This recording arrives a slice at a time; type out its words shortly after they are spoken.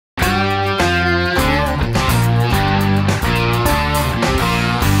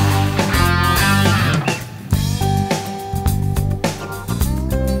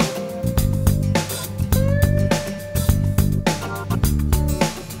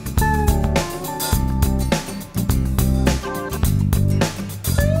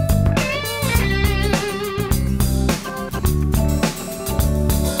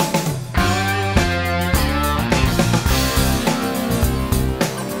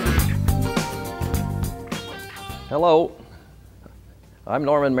Hello, I'm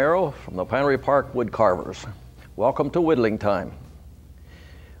Norman Merrow from the Pinery Park Wood Carvers. Welcome to Whittling Time.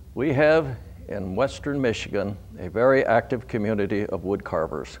 We have in western Michigan a very active community of wood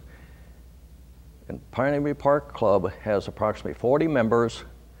carvers. And Pinery Park Club has approximately 40 members,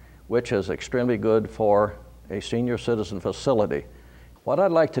 which is extremely good for a senior citizen facility. What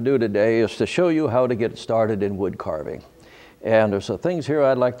I'd like to do today is to show you how to get started in wood carving. And there's some things here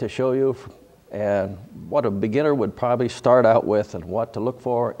I'd like to show you and what a beginner would probably start out with and what to look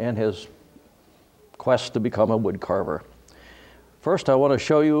for in his quest to become a wood carver. First, I want to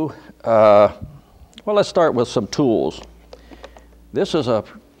show you, well, let's start with some tools. This is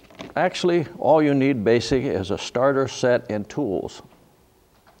actually all you need basically is a starter set in tools.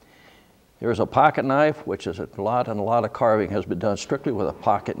 Here's a pocket knife, which is a lot of carving has been done strictly with a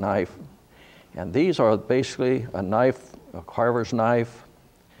pocket knife. And these are basically a knife, a carver's knife.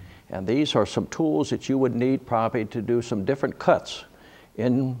 And these are some tools that you would need probably to do some different cuts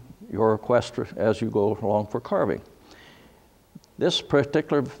in your quest as you go along for carving. This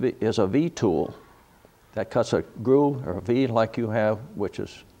particular is a V tool that cuts a groove or a V like you have, which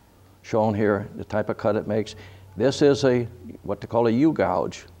is shown here, the type of cut it makes. This is what they call a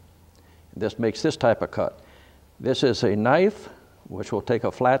U-gouge. This makes this type of cut. This is a knife, which will take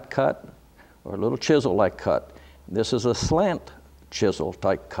a flat cut or a little chisel-like cut. This is a slant chisel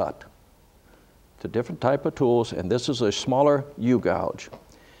type cut. It's a different type of tools, and this is a smaller U-gouge.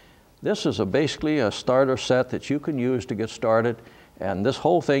 This is basically a starter set that you can use to get started, and this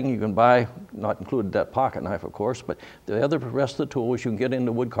whole thing you can buy, not included that pocket knife of course, but the rest of the tools you can get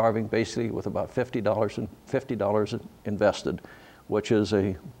into wood carving basically with about $50 invested, which is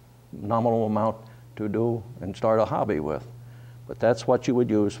a nominal amount to do and start a hobby with. But that's what you would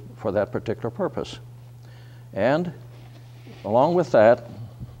use for that particular purpose. And along with that,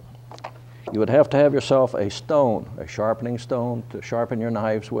 you would have to have yourself a stone, a sharpening stone to sharpen your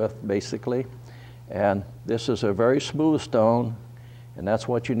knives with, basically. And this is a very smooth stone, and that's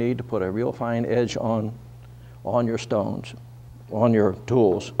what you need to put a real fine edge on your stones, on your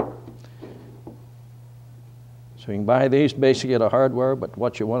tools. So you can buy these basically at a hardware, but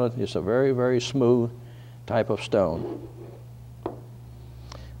what you want is a very, very smooth type of stone.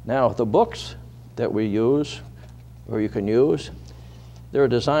 Now, the books that we use, or you can use, they're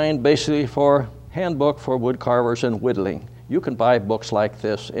designed basically for handbook for wood carvers and whittling. You can buy books like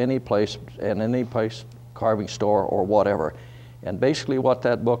this any place, in any place, carving store or whatever. And basically what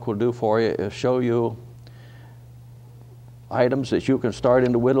that book will do for you is show you items that you can start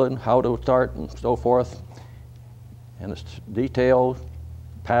into whittling, how to start and so forth. And it's detailed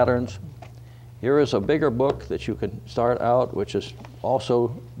patterns. Here is a bigger book that you can start out, which is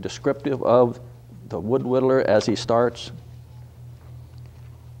also descriptive of the wood whittler as he starts.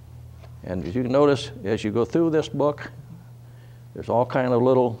 And as you notice, as you go through this book, there's all kind of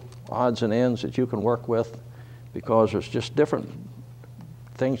little odds and ends that you can work with because there's just different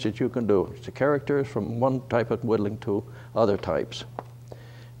things that you can do. It's the characters from one type of whittling to other types.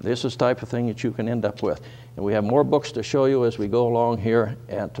 This is the type of thing that you can end up with. And we have more books to show you as we go along here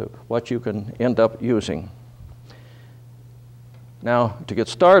and to what you can end up using. Now, to get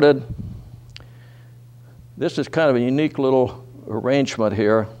started, this is kind of a unique little arrangement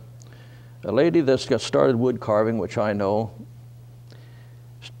here. A lady that's got started wood carving, which I know,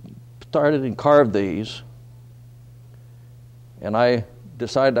 started and carved these. And I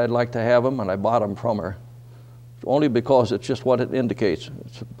decided I'd like to have them, and I bought them from her. Only because it's just what it indicates.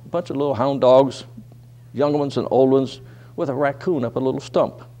 It's a bunch of little hound dogs, young ones and old ones, with a raccoon up a little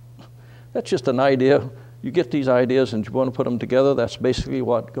stump. That's just an idea. You get these ideas and you want to put them together, that's basically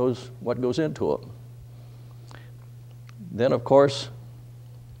what goes into it. Then, of course,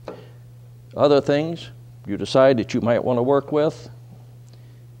 other things you decide that you might want to work with.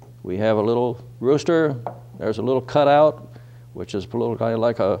 We have a little rooster. There's a little cutout, which is a little kind of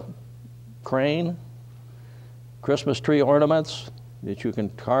like a crane. Christmas tree ornaments that you can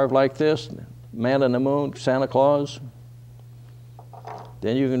carve like this. Man in the moon, Santa Claus.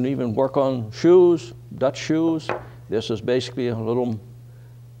 Then you can even work on shoes, Dutch shoes. This is basically a little,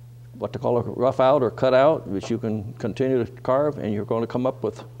 what they call a rough out or cut out, which you can continue to carve, and you're going to come up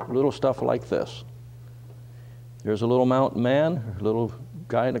with little stuff like this. There's a little mountain man, a little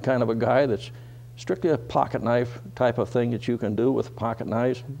guy, kind of a guy that's strictly a pocket knife type of thing that you can do with pocket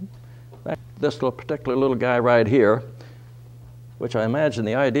knives. This particular little guy right here, which I imagine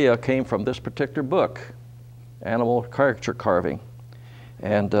the idea came from this particular book, Animal Caricature Carving.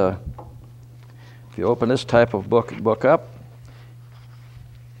 And if you open this type of book up,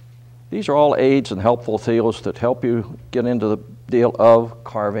 these are all aids and helpful tools that help you get into the deal of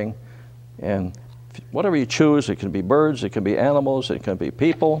carving. And whatever you choose. It can be birds, it can be animals, it can be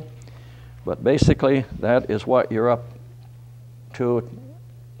people. But basically, that is what you're up to.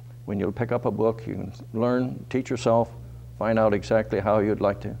 When you pick up a book, you can learn, teach yourself, find out exactly how you'd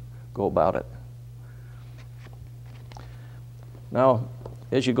like to go about it. Now,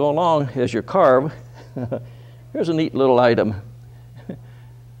 as you go along, as you carve, here's a neat little item.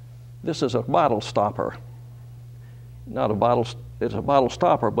 This is a bottle stopper. Not a bottle, it's a bottle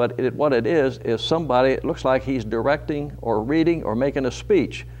stopper, but what it is somebody, it looks like he's directing or reading or making a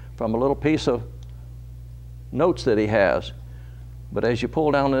speech from a little piece of notes that he has. But as you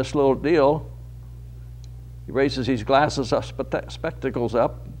pull down this little deal, he raises these glasses up, spectacles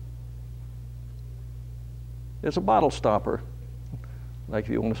up. It's a bottle stopper. Like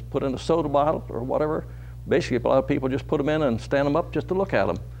if you want to put in a soda bottle or whatever, basically a lot of people just put them in and stand them up just to look at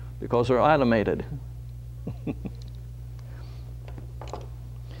them because they're animated.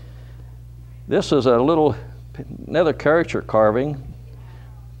 This is a little, another caricature carving.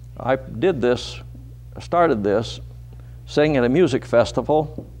 I did this, started this, sang at a music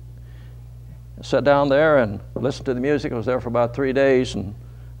festival. I sat down there and listened to the music. I was there for about 3 days, and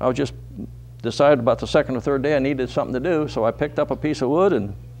I was just decided about the second or third day I needed something to do, so I picked up a piece of wood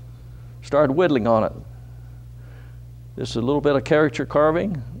and started whittling on it. This is a little bit of caricature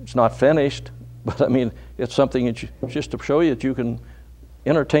carving. It's not finished, but I mean, it's something that just to show you that you can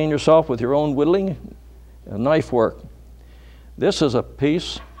entertain yourself with your own whittling and knife work. This is a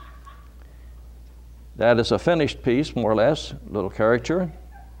piece that is a finished piece, more or less, a little caricature.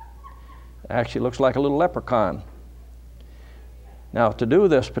 Actually looks like a little leprechaun. Now, to do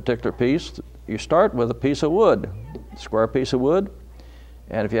this particular piece, you start with a piece of wood, a square piece of wood,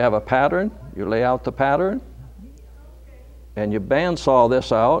 and if you have a pattern, you lay out the pattern, and you bandsaw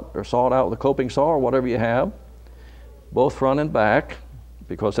this out, or saw it out with a coping saw, or whatever you have, both front and back,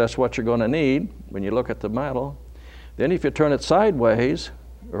 because that's what you're going to need when you look at the metal. Then if you turn it sideways,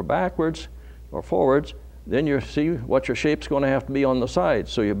 or backwards, or forwards, then you see what your shape's going to have to be on the side.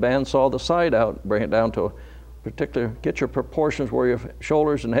 So you bandsaw the side out, bring it down to a particular, get your proportions where your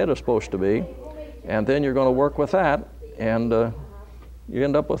shoulders and head are supposed to be, and then you're going to work with that, and you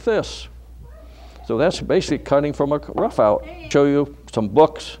end up with this. So that's basically cutting from a rough out. Show you some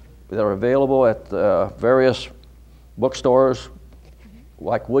books that are available at various bookstores,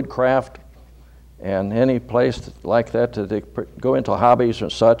 like Woodcraft, and any place like that to go into hobbies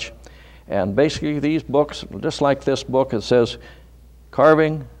and such. And basically these books, just like this book, it says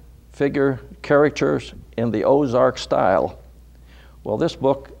carving figure caricatures in the Ozark style. Well, this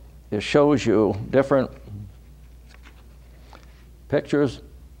book, it shows you different pictures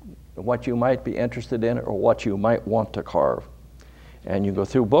of what you might be interested in or what you might want to carve. And you go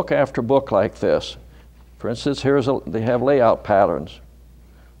through book after book like this. For instance, they have layout patterns.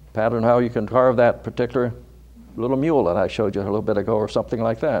 Pattern how you can carve that particular little mule that I showed you a little bit ago or something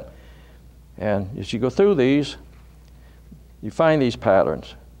like that. And as you go through these, you find these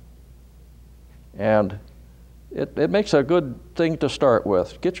patterns. And it makes a good thing to start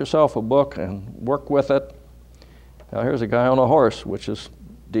with. Get yourself a book and work with it. Now here's a guy on a horse, which is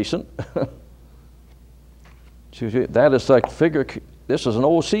decent. That is like figure, this is an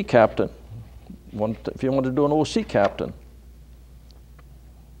old sea captain. If you want to do an old sea captain.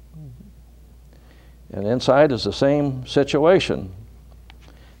 And inside is the same situation.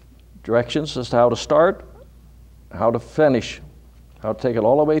 Directions as to how to start, how to finish, how to take it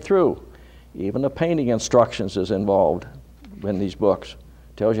all the way through. Even the painting instructions is involved in these books.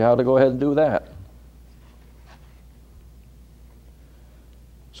 Tells you how to go ahead and do that.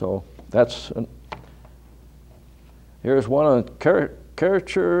 So that's, here's one on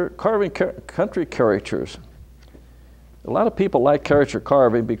carving country caricatures. A lot of people like caricature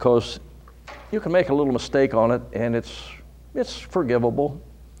carving because you can make a little mistake on it and it's forgivable.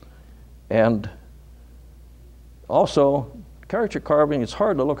 And also, caricature carving, it's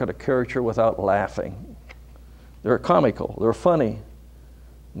hard to look at a caricature without laughing. They're comical, they're funny.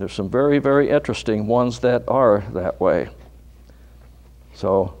 And there's some very, very interesting ones that are that way.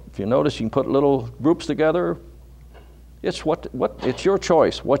 So if you notice, you can put little groups together. It's it's your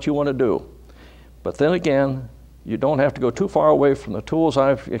choice, what you want to do. But then again, you don't have to go too far away from the tools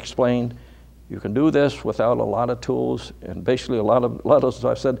I've explained. You can do this without a lot of tools, and basically a lot of, as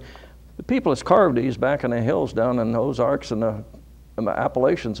I said, the people that's carved these back in the hills down in the Ozarks and the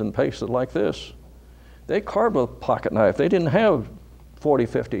Appalachians and places like this, they carved with a pocket knife. They didn't have $40,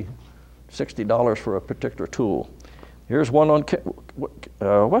 $50, $60 for a particular tool. Here's one on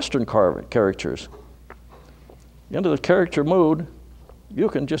Western carving caricatures. Into the caricature mood, you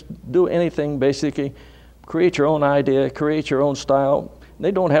can just do anything basically, create your own idea, create your own style.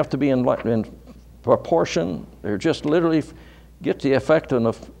 They don't have to be in proportion. They're just literally get the effect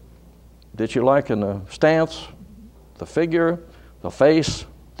in that you like in the stance, the figure, the face,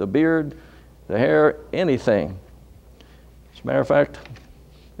 the beard, the hair, anything. As a matter of fact,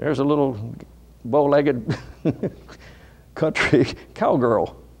 there's a little bow-legged country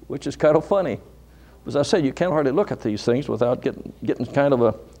cowgirl, which is kind of funny. As I said, you can't hardly look at these things without getting kind of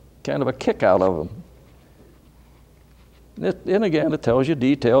a kick out of them. And again, it tells you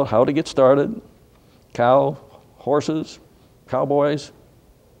detail, how to get started, cow, horses, cowboys,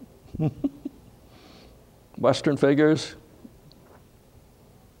 Western figures.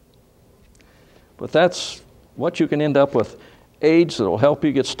 But that's what you can end up with, aids that will help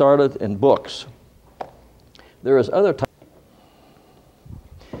you get started in books. There is other types.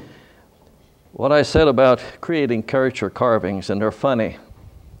 What I said about creating caricature carvings, and they're funny.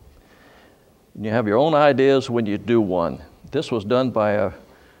 You have your own ideas when you do one. This was done by a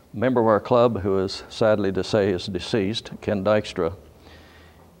member of our club who is sadly to say is deceased, Ken Dykstra.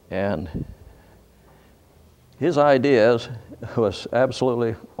 And his ideas was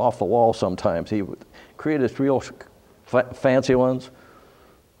absolutely off the wall sometimes. He would create his real fancy ones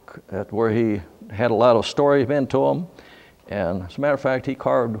where he had a lot of story into them. And as a matter of fact, he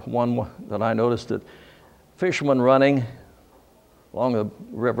carved one that I noticed that fishermen running along the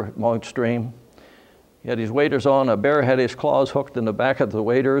river, along the stream. He had his waders on, a bear had his claws hooked in the back of the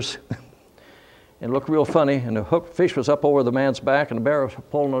waders. And it looked real funny, and the fish was up over the man's back, and the bear was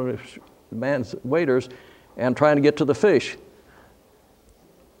pulling on the man's waders and trying to get to the fish.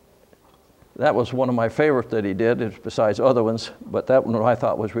 That was one of my favorites that he did, besides other ones, but that one I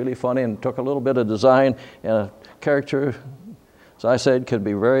thought was really funny and took a little bit of design and a character, as I said, could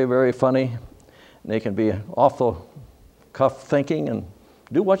be very, very funny. And they can be off the cuff thinking and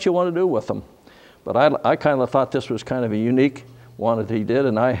do what you want to do with them. But I kind of thought this was kind of a unique one that he did,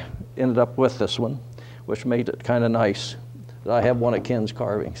 and I ended up with this one, which made it kind of nice. I have one of Ken's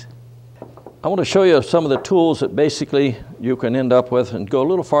carvings. I want to show you some of the tools that basically you can end up with and go a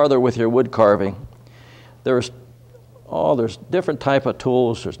little farther with your wood carving. There's different type of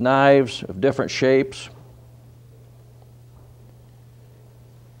tools. There's knives of different shapes.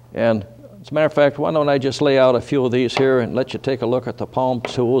 And as a matter of fact, why don't I just lay out a few of these here and let you take a look at the palm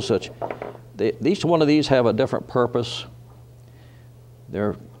tools. Each one of these have a different purpose.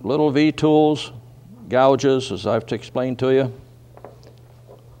 They're little V tools, gouges, as I've explained to you,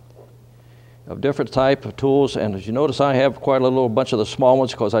 of different type of tools. And as you notice, I have quite a little bunch of the small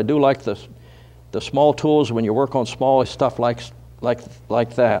ones because I do like the small tools when you work on small stuff like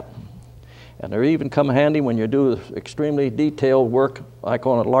that. And they even come handy when you do extremely detailed work like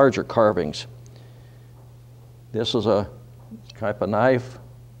on larger carvings. This is a type of knife.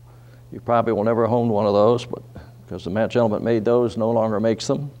 You probably will never own one of those, but because the gentleman that made those no longer makes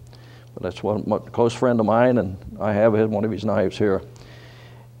them. But that's one a close friend of mine, and I have one of his knives here.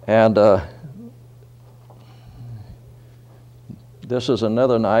 And this is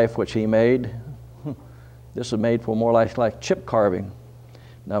another knife which he made. This is made for more like chip carving.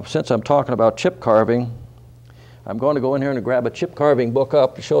 Now, since I'm talking about chip carving, I'm going to go in here and grab a chip carving book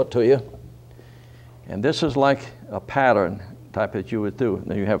up to show it to you. And this is like a pattern type that you would do.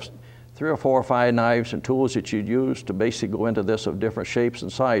 Now you have 3 or 4 or 5 knives and tools that you'd use to basically go into this of different shapes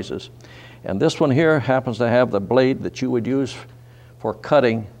and sizes. And this one here happens to have the blade that you would use for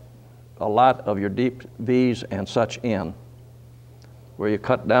cutting a lot of your deep V's and such in, where you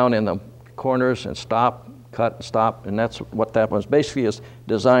cut down in the corners and stop, cut and stop, and that's what that one's basically is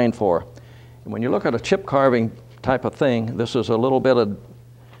designed for. And when you look at a chip carving type of thing, this is a little bit of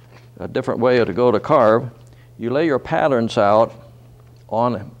a different way to go to carve. You lay your patterns out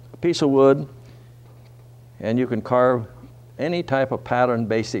on a piece of wood, and you can carve any type of pattern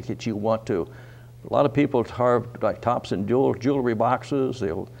basic that you want to. A lot of people carve like tops and jewelry boxes.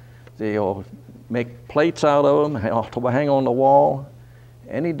 They'll make plates out of them, hang on the wall.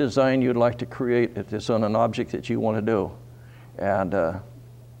 Any design you'd like to create if it's on an object that you want to do. And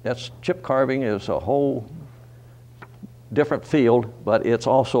that's chip carving is a whole different field, but it's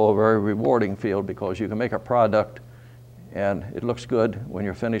also a very rewarding field because you can make a product and it looks good when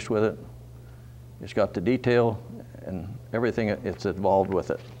you're finished with it. It's got the detail and everything it's involved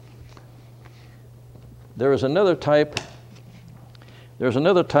with it. There's another type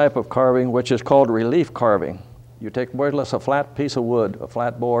of carving which is called relief carving. You take more or less a flat piece of wood, a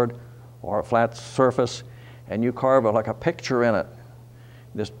flat board, or a flat surface, and you carve like a picture in it.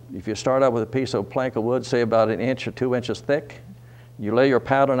 If you start out with a piece of plank of wood, say about 1 inch or 2 inches thick, you lay your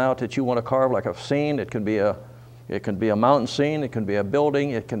pattern out that you want to carve like a scene. It can be a mountain scene, it can be a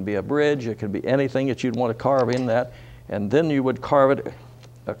building, it can be a bridge, it can be anything that you'd want to carve in that, and then you would carve it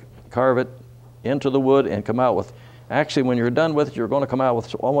into the wood and come out with, actually when you're done with it, you're going to come out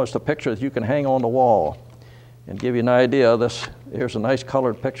with almost a picture that you can hang on the wall. And give you an idea of this, here's a nice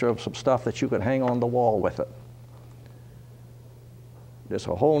colored picture of some stuff that you can hang on the wall with it. There's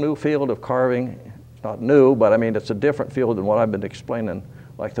a whole new field of carving. It's not new, but I mean it's a different field than what I've been explaining,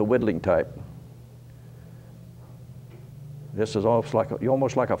 like the whittling type. This is almost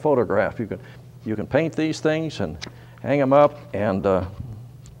like a photograph. You can paint these things and hang them up, and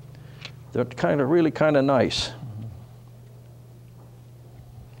they're really kind of nice.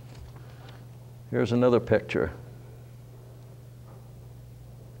 Here's another picture.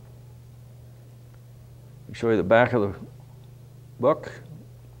 I'll show you the back of the book.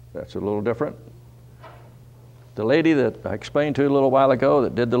 That's a little different. The lady that I explained to you a little while ago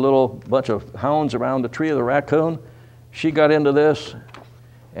that did the little bunch of hounds around the tree of the raccoon, she got into this,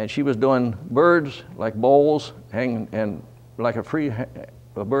 and she was doing birds like bowls, hanging, and like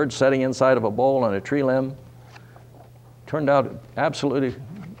a bird sitting inside of a bowl on a tree limb. Turned out absolutely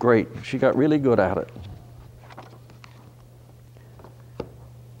great. She got really good at it.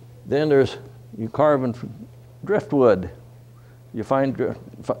 Then you carve in driftwood. You find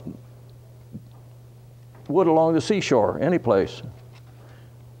wood along the seashore, any place.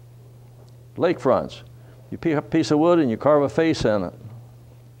 Lakefronts. You pick up a piece of wood and you carve a face in it.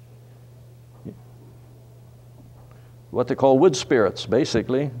 What they call wood spirits,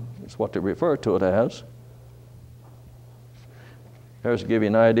 basically. It's what they refer to it as. There's to give you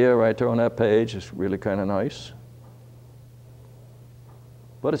an idea right there on that page. It's really kind of nice.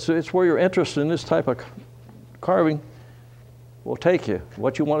 But it's where your interest in this type of carving will take you,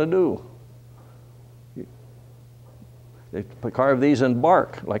 what you want to do. They carve these in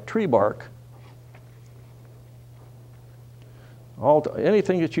bark, like tree bark.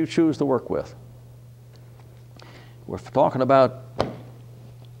 Anything that you choose to work with. We're talking about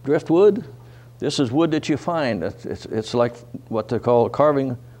driftwood. This is wood that you find. It's like what they call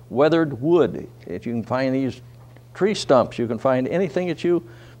carving weathered wood. If you can find these tree stumps, you can find anything that you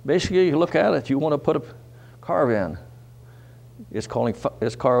look at it, you want to put a carve in. It's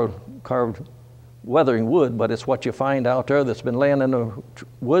carved weathering wood, but it's what you find out there that's been laying in the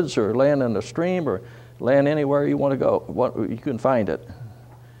woods or laying in the stream or laying anywhere you want to go. You can find it.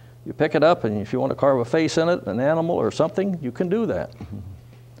 You pick it up, and if you want to carve a face in it, an animal or something, you can do that.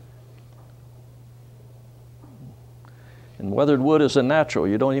 And weathered wood is a natural.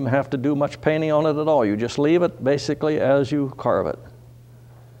 You don't even have to do much painting on it at all. You just leave it basically as you carve it.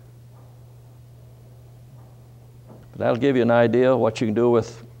 But that'll give you an idea of what you can do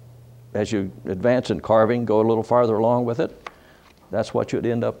with, as you advance in carving, go a little farther along with it. That's what you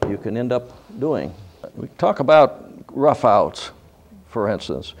can end up doing. We talk about roughouts, for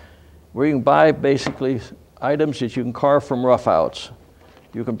instance, where you can buy basically items that you can carve from roughouts.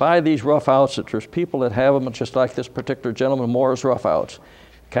 You can buy these roughouts that there's people that have them, just like this particular gentleman, Moore's roughouts.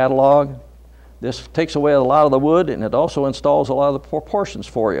 Catalog. This takes away a lot of the wood, and it also installs a lot of the proportions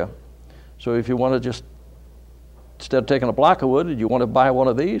for you. So if you want to just, instead of taking a block of wood, you want to buy one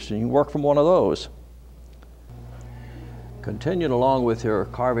of these, and you can work from one of those. Continuing along with your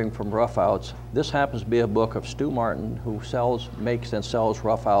carving from roughouts, this happens to be a book of Stu Martin, who makes and sells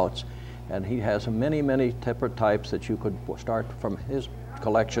roughouts, and he has many, many different types that you could start from his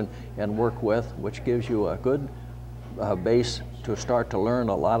collection and work with, which gives you a good base to start to learn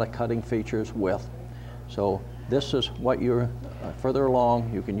a lot of cutting features with. So this is what you're further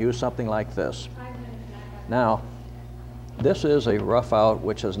along, you can use something like this. Now, this is a roughhout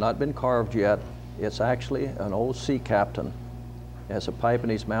which has not been carved yet. It's actually an old sea captain. He has a pipe in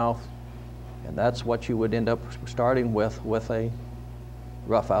his mouth, and that's what you would end up starting with a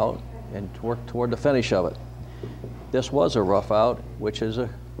roughhout and work toward the finish of it. This was a roughhout, which is a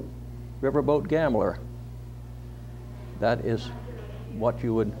riverboat gambler. That is what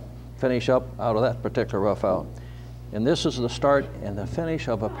you would finish up out of that particular roughhout. And this is the start and the finish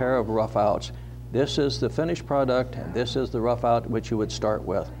of a pair of roughouts. This is the finished product, and this is the roughhout which you would start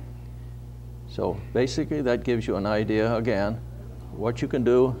with. So basically that gives you an idea, again, what you can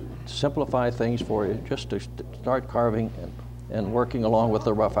do to simplify things for you, just to start carving and working along with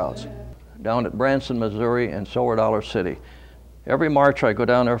the roughouts. Down at Branson, Missouri and Silver Dollar City. Every March I go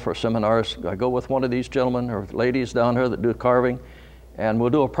down there for seminars. I go with one of these gentlemen or ladies down here that do carving, and we'll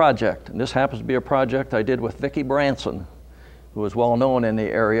do a project. And this happens to be a project I did with Vicki Branson, who is well known in the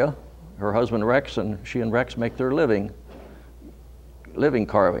area. Her husband Rex, and she and Rex make their living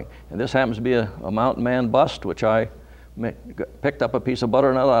carving. And this happens to be a mountain man bust, which I picked up a piece of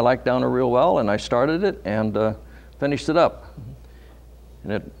butternut I liked down there real well, and I started it and finished it up.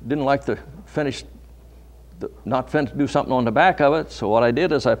 And it didn't like the finished not fin to do something on the back of it. So what I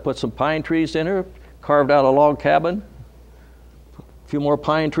did is I put some pine trees in here, carved out a log cabin, a few more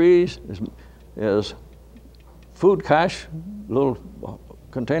pine trees, is food cache, little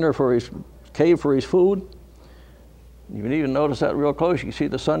container for his cave for his food. You can even notice that real close. You can see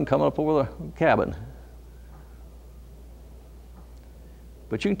the sun coming up over the cabin.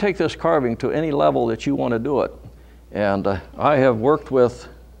 But you can take this carving to any level that you want to do it. And I have worked with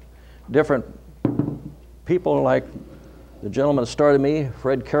different people, like the gentleman that started me,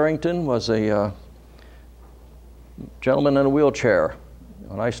 Fred Carrington, was a gentleman in a wheelchair.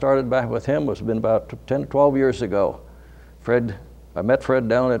 When I started back with him, it's been about 10 or 12 years ago. I met Fred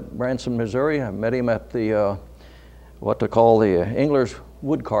down at Branson, Missouri. I met him at the, what they call the Woodland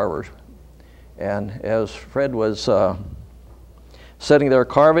Wood Carvers. And as Fred was sitting there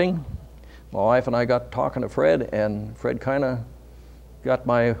carving, my wife and I got talking to Fred, and Fred kind of got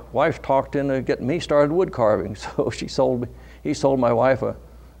my wife talked into getting me started wood carving. So he sold my wife a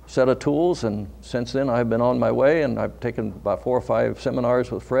set of tools, and since then I've been on my way, and I've taken about 4 or 5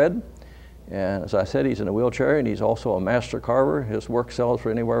 seminars with Fred. And as I said, he's in a wheelchair, and he's also a master carver. His work sells for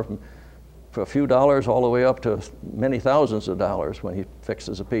anywhere from a few dollars all the way up to many thousands of dollars when he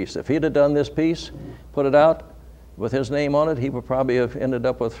fixes a piece. If he'd have done this piece, put it out with his name on it, he would probably have ended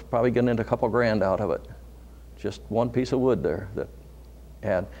up with getting into a couple grand out of it. Just one piece of wood there.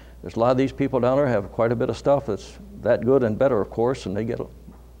 And there's a lot of these people down there have quite a bit of stuff that's that good and better, of course, and they get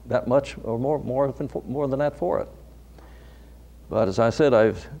that much or more than that for it. But as I said,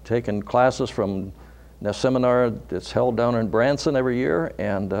 I've taken classes from a seminar that's held down in Branson every year,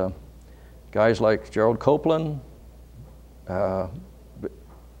 and guys like Gerald Copeland,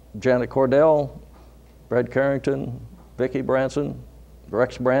 Janet Cordell, Brad Carrington, Vicki Branson,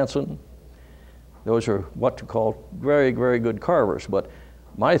 Rex Branson. Those are what you call very, very good carvers. But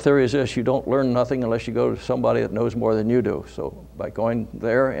my theory is this: you don't learn nothing unless you go to somebody that knows more than you do. So by going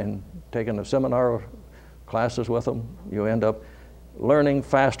there and taking a seminar or classes with them, you end up learning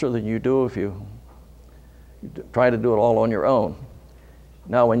faster than you do if you try to do it all on your own.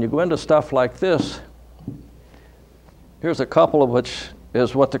 Now, when you go into stuff like this, here's a couple of which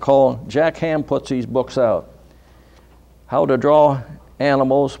is what they call, Jack Ham puts these books out. How to Draw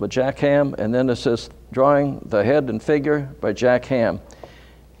Animals by Jack Ham, and then it says Drawing the Head and Figure by Jack Ham.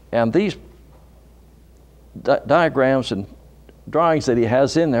 And these diagrams and drawings that he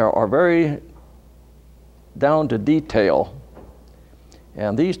has in there are very down to detail.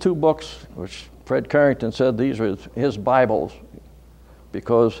 And these 2 books, which Fred Carrington said these are his Bibles,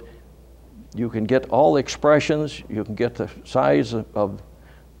 because you can get all the expressions, you can get the size of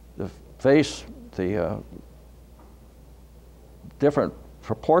the face, the different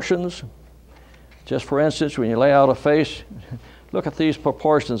proportions. Just for instance, when you lay out a face, look at these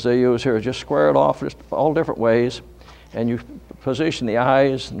proportions they use here. Just square it off just all different ways, and you position the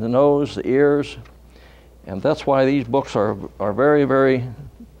eyes, and the nose, the ears, and that's why these books are very, very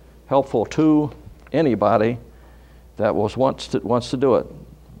helpful to anybody that wants to do it,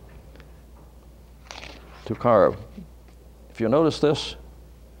 to carve. If you notice this,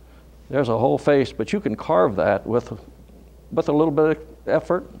 there's a whole face, but you can carve that with a little bit of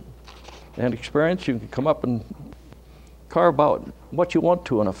effort and experience. You can come up and carve out what you want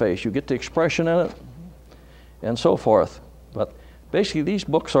to in a face. You get the expression in it and so forth. But basically these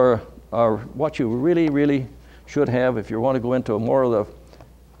books are what you really, really should have if you want to go into more of the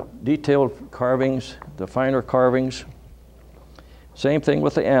detailed carvings, the finer carvings. Same thing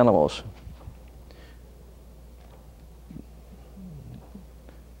with the animals.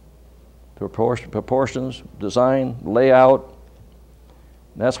 Proportions, design, layout.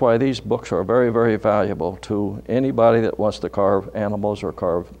 That's why these books are very, very valuable to anybody that wants to carve animals or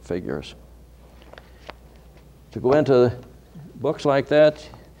carve figures. To go into books like that,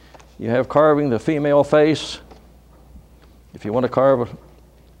 you have Carving the Female Face. If you want to carve, it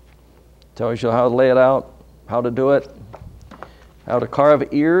tells you how to lay it out, how to do it. How to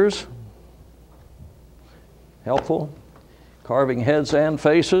carve ears, helpful. Carving heads and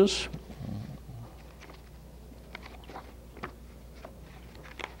faces.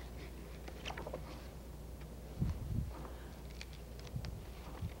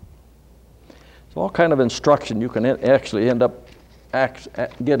 It's all kind of instruction you can actually end up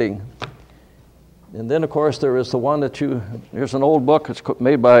getting. And then, of course, there is the one that here's an old book. It's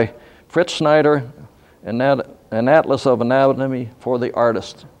made by Fritz Snyder, An Atlas of Anatomy for the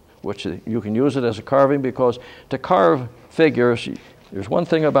Artist, which you can use it as a carving, because to carve figures, there's one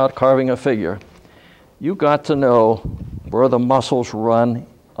thing about carving a figure. You got to know where the muscles run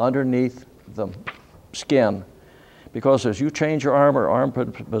underneath the skin, because as you change your arm or arm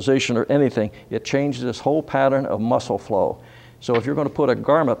position or anything, it changes this whole pattern of muscle flow. So if you're going to put a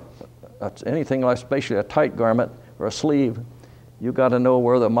garment, anything like especially a tight garment or a sleeve, you've got to know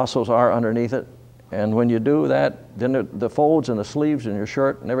where the muscles are underneath it. And when you do that, then the folds and the sleeves in your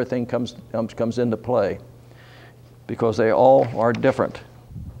shirt and everything comes into play, because they all are different.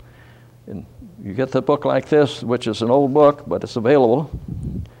 And you get the book like this, which is an old book, but it's available.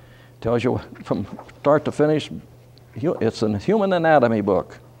 Tells you from start to finish. It's a human anatomy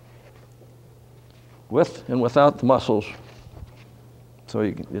book, with and without the muscles. So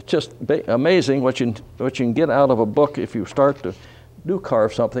it's just amazing what you can get out of a book if you start to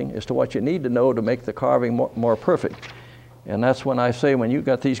carve something, as to what you need to know to make the carving more perfect. And that's when I say, when you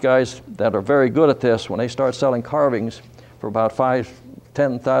got these guys that are very good at this, when they start selling carvings for about $5,000,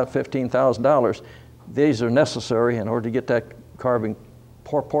 $10,000, $15,000, these are necessary in order to get that carving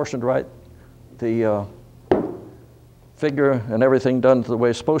proportioned right, the figure and everything done the way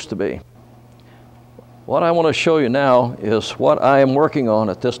it's supposed to be. What I want to show you now is what I am working on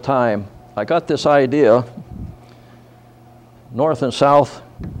at this time. I got this idea, north and south,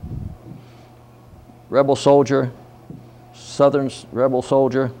 rebel soldier, southern rebel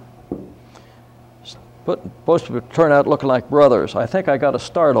soldier, supposed to turn out looking like brothers. I think I got a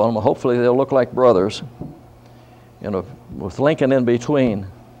start on them. Hopefully they'll look like brothers, with Lincoln in between.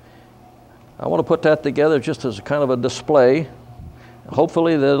 I want to put that together just as a kind of a display.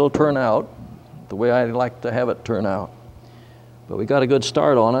 Hopefully that'll turn out the way I like to have it turn out. But we got a good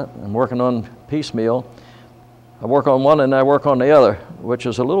start on it. I'm working on piecemeal. I work on one and I work on the other, which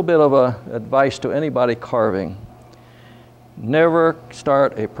is a little bit of advice to anybody carving. Never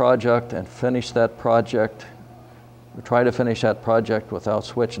start a project and finish that project, or try to finish that project without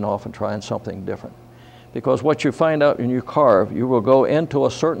switching off and trying something different. Because what you find out when you carve, you will go into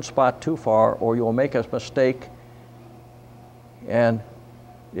a certain spot too far, or you will make a mistake. And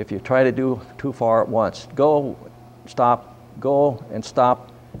if you try to do too far at once, go, stop, go and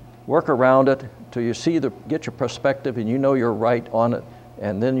stop, work around it till you see get your perspective and you know you're right on it,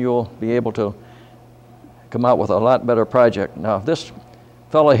 and then you'll be able to come out with a lot better project. Now this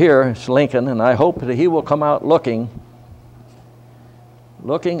fellow here is Lincoln, and I hope that he will come out looking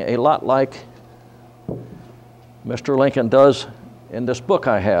a lot like Mr. Lincoln does in this book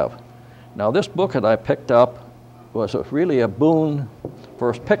I have. Now this book that I picked up was really a boon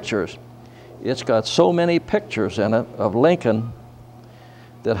for pictures. It's got so many pictures in it of Lincoln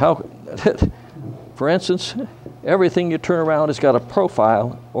that for instance, everything you turn around has got a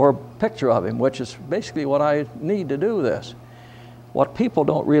profile or a picture of him, which is basically what I need to do this. What people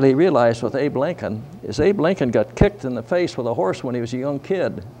don't really realize with Abe Lincoln is Abe Lincoln got kicked in the face with a horse when he was a young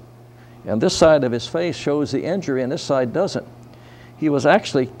kid. And this side of his face shows the injury and this side doesn't. He was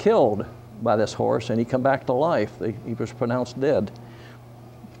actually killed by this horse and he come back to life. He was pronounced dead.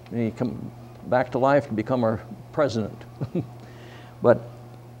 And he come back to life and become our president.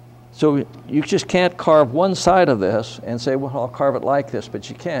 So you just can't carve one side of this and say, well, I'll carve it like this, but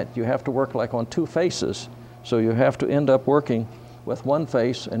you can't. You have to work like on two faces. So you have to end up working with one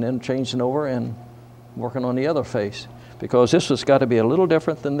face and then changing over and working on the other face, because this has got to be a little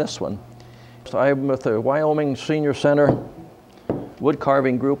different than this one. So I'm with the Wyoming Senior Center wood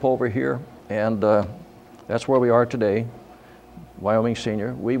carving group over here, and that's where we are today, Wyoming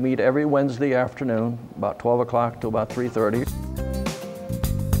Senior. We meet every Wednesday afternoon, about 12 o'clock to about 3:30.